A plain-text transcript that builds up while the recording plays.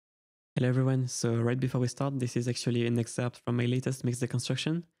Hello everyone, so right before we start, this is actually an excerpt from my latest mix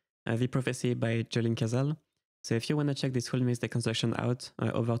deconstruction, The Prophecy by Jolene Casal. So if you want to check this full mix deconstruction out,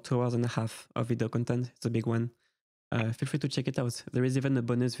 over 2.5 hours of video content, it's a big one, feel free to check it out. There is even a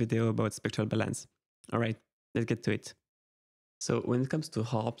bonus video about spectral balance. Alright, let's get to it. So when it comes to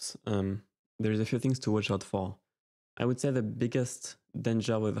harps, there's a few things to watch out for. I would say the biggest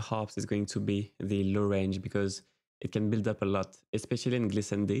danger with harps is going to be the low range, because it can build up a lot, especially in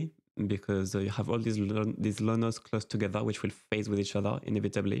glissandi, because you have all these low notes close together, which will phase with each other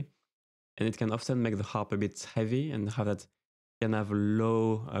inevitably. And it can often make the harp a bit heavy and have that kind of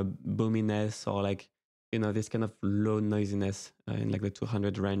low boominess, or like, you know, this kind of low noisiness in like the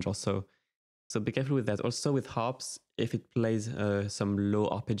 200 range or so. So be careful with that. Also with harps, if it plays some low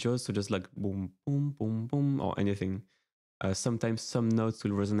arpeggios, so just like boom, boom, boom, boom, or anything, sometimes some notes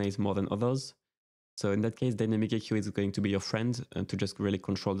will resonate more than others. So in that case, dynamic EQ is going to be your friend to just really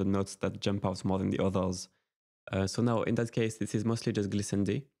control the notes that jump out more than the others. So now in that case, this is mostly just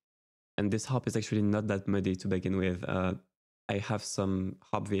glissandi. And this harp is actually not that muddy to begin with. I have some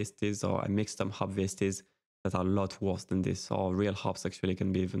harp VSTs, or I mixed some harp VSTs that are a lot worse than this, or real harps actually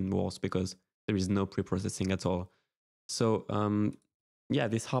can be even worse because there is no pre-processing at all. So yeah,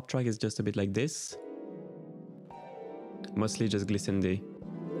 this harp track is just a bit like this. Mostly just glissandi.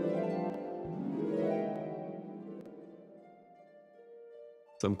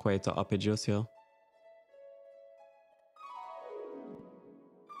 Some quieter arpeggios here.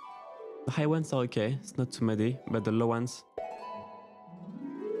 The high ones are okay, it's not too muddy, but the low ones...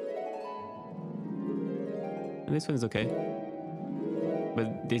 And this one is okay.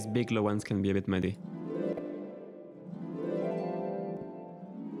 But these big low ones can be a bit muddy.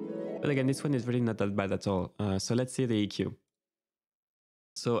 But again, this one is really not that bad at all. So let's see the EQ.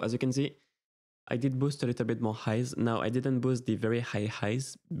 So as you can see, I did boost a little bit more highs. Now I didn't boost the very high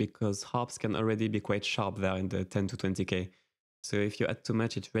highs because harps can already be quite sharp there in the 10 to 20k. So if you add too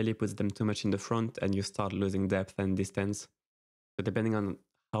much, it really puts them too much in the front and you start losing depth and distance. So depending on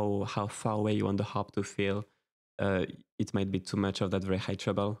how far away you want the harp to feel, it might be too much of that very high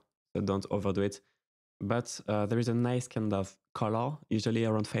treble. So don't overdo it. But there is a nice kind of color, usually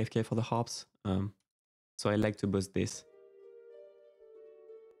around 5k for the harps. So I like to boost this.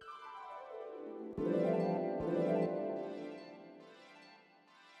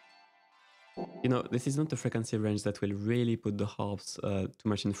 You know, this is not the frequency range that will really put the harps too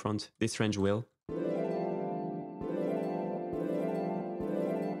much in front. This range will.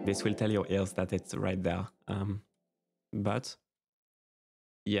 This will tell your ears that it's right there. But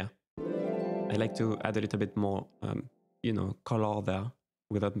yeah, I like to add a little bit more, you know, color there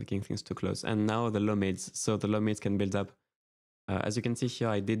without making things too close. And now the low mids. So the low mids can build up. As you can see here,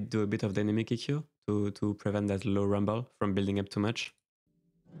 I did do a bit of dynamic EQ to prevent that low rumble from building up too much.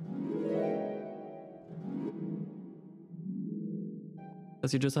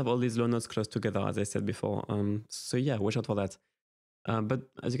 As you just have all these low notes close together, as I said before. So yeah, watch out for that. But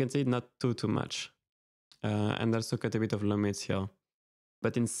as you can see, not too much. And also cut a bit of low mids here.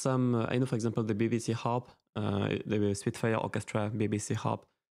 But in some, I know for example the BBC harp, the Spitfire Orchestra BBC harp,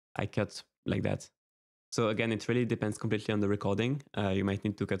 I cut like that. So again, it really depends completely on the recording. You might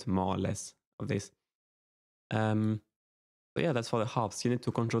need to cut more or less of this. So yeah, that's for the harps. You need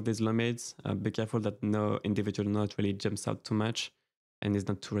to control these low mids. Be careful that no individual note really jumps out too much and is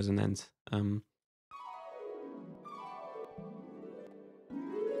not too resonant. So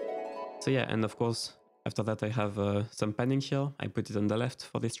yeah, and of course, after that I have some panning here. I put it on the left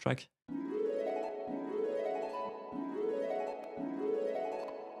for this track.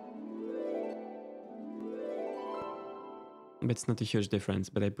 But it's not a huge difference,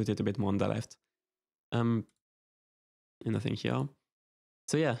 but I put it a bit more on the left. And nothing here.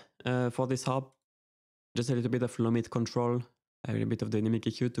 So yeah, for this harp, just a little bit of low mid control, a little bit of dynamic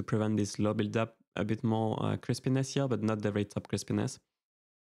EQ to prevent this low build-up, a bit more crispiness here, but not the very top crispiness.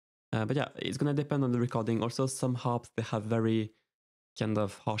 But yeah, it's gonna depend on the recording. Also, some harps, they have very kind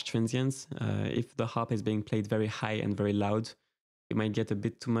of harsh transients. If the harp is being played very high and very loud, you might get a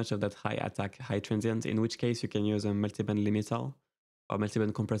bit too much of that high attack, high transient, in which case you can use a multiband limiter or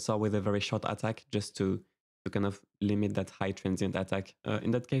multiband compressor with a very short attack just to kind of limit that high transient attack.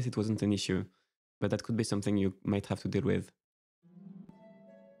 In that case, it wasn't an issue, but that could be something you might have to deal with.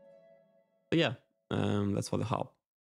 So yeah, that's for the harp.